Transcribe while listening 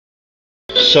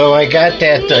So I got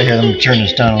that, here, let me turn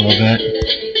this down a little bit.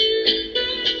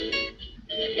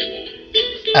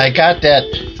 I got that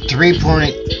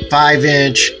 3.5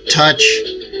 inch touch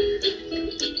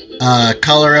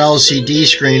color LCD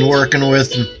screen working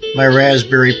with my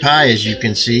Raspberry Pi, as you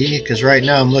can see, because right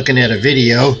now I'm looking at a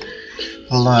video.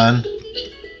 Hold on.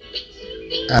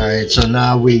 Alright, so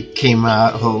now we came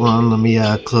out. Hold on, let me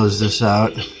close this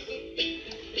out.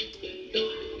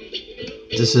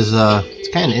 This is it's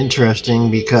kind of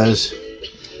interesting because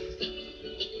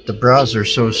the browser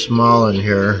is so small in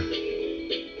here.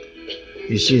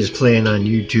 You see it's playing on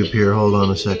YouTube here. Hold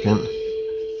on a second.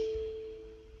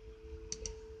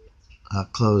 I'll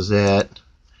close that.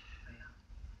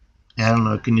 I don't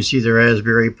know, can you see the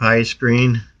Raspberry Pi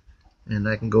screen? And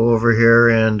I can go over here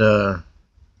and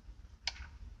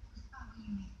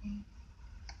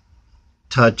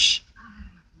touch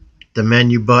the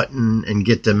menu button and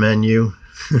get the menu.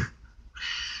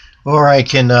 Or I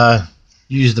can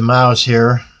use the mouse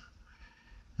here.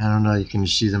 I don't know, you can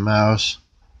see the mouse.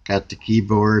 Got the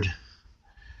keyboard.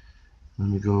 Let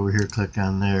me go over here, click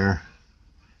on there.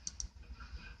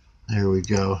 There we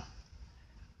go.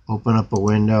 Open up a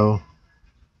window.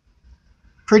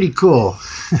 Pretty cool.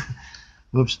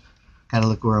 Whoops. Gotta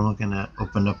look where I'm looking at.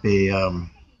 Opened up a, I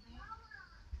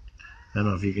don't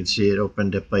know if you can see it,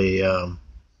 opened up a,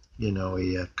 you know,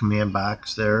 a command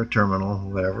box there, terminal,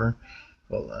 whatever.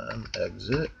 Hold on,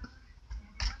 exit.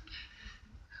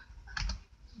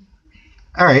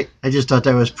 Alright, I just thought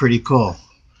that was pretty cool.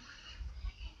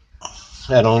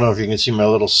 I don't know if you can see my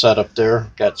little setup there.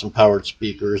 Got some powered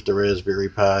speakers, the Raspberry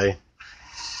Pi.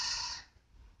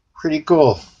 Pretty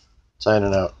cool.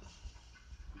 Signing out.